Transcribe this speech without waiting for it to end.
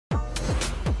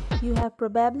You have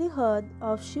probably heard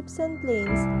of ships and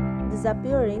planes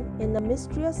disappearing in the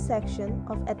mysterious section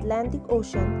of Atlantic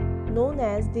Ocean known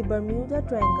as the Bermuda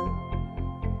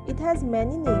Triangle. It has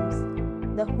many names: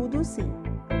 the Hoodoo Sea,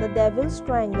 the Devil's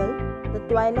Triangle, the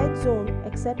Twilight Zone,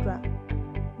 etc.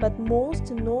 But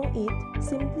most know it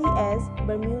simply as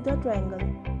Bermuda Triangle.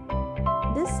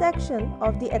 This section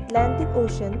of the Atlantic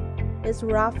Ocean is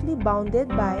roughly bounded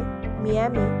by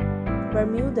Miami,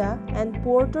 Bermuda, and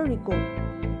Puerto Rico,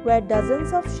 where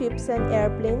dozens of ships and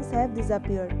airplanes have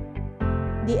disappeared.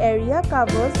 The area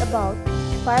covers about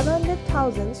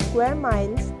 500,000 square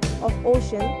miles of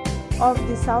ocean off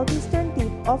the southeastern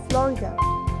tip of Florida.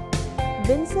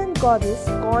 Vincent Gaudis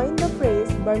coined the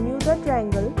phrase Bermuda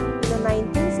Triangle in a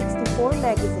 1964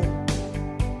 magazine.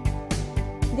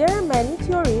 There are many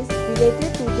theories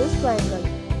related to this triangle.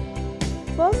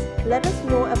 First, let us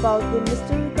know about the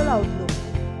mystical outlook.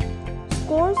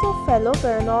 Scores of fellow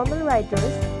paranormal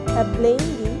writers have blamed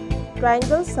the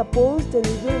triangle's supposed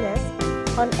deliveriness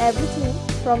on everything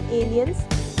from aliens,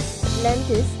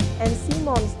 Atlantis, and sea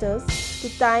monsters to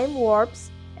time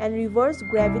warps and reverse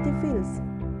gravity fields.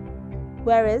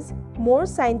 Whereas more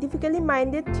scientifically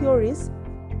minded theories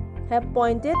have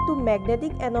pointed to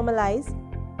magnetic anomalies,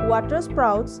 water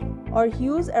spouts, or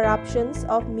huge eruptions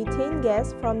of methane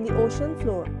gas from the ocean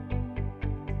floor.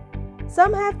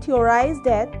 Some have theorized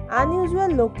that unusual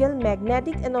local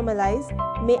magnetic anomalies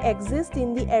may exist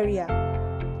in the area.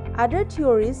 Other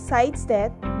theories cite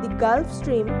that the Gulf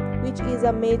Stream, which is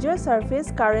a major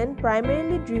surface current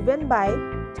primarily driven by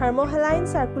thermohaline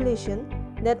circulation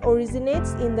that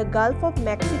originates in the Gulf of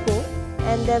Mexico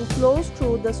and then flows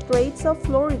through the Straits of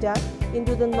Florida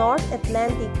into the North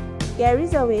Atlantic,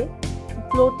 carries away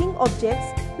floating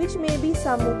objects, which may be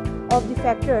some of the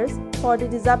factors for the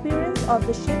disappearance of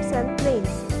the ships and planes.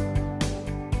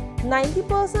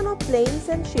 90% of planes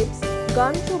and ships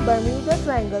gone through Bermuda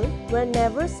Triangle were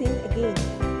never seen again.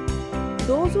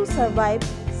 Those who survived,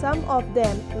 some of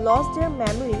them lost their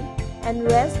memory and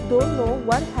rest don't know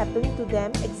what happened to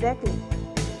them exactly.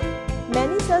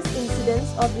 Many such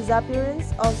incidents of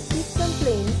disappearance of ships and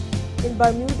planes in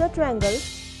Bermuda Triangle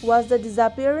was the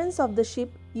disappearance of the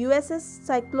ship USS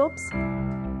Cyclops,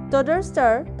 Tudor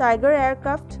Star Tiger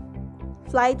aircraft,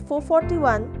 Flight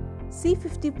 441,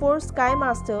 C-54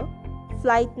 Skymaster,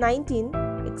 Flight 19,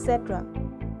 etc.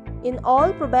 In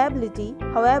all probability,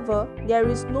 however, there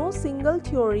is no single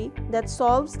theory that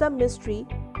solves the mystery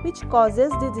which causes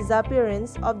the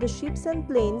disappearance of the ships and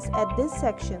planes at this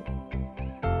section.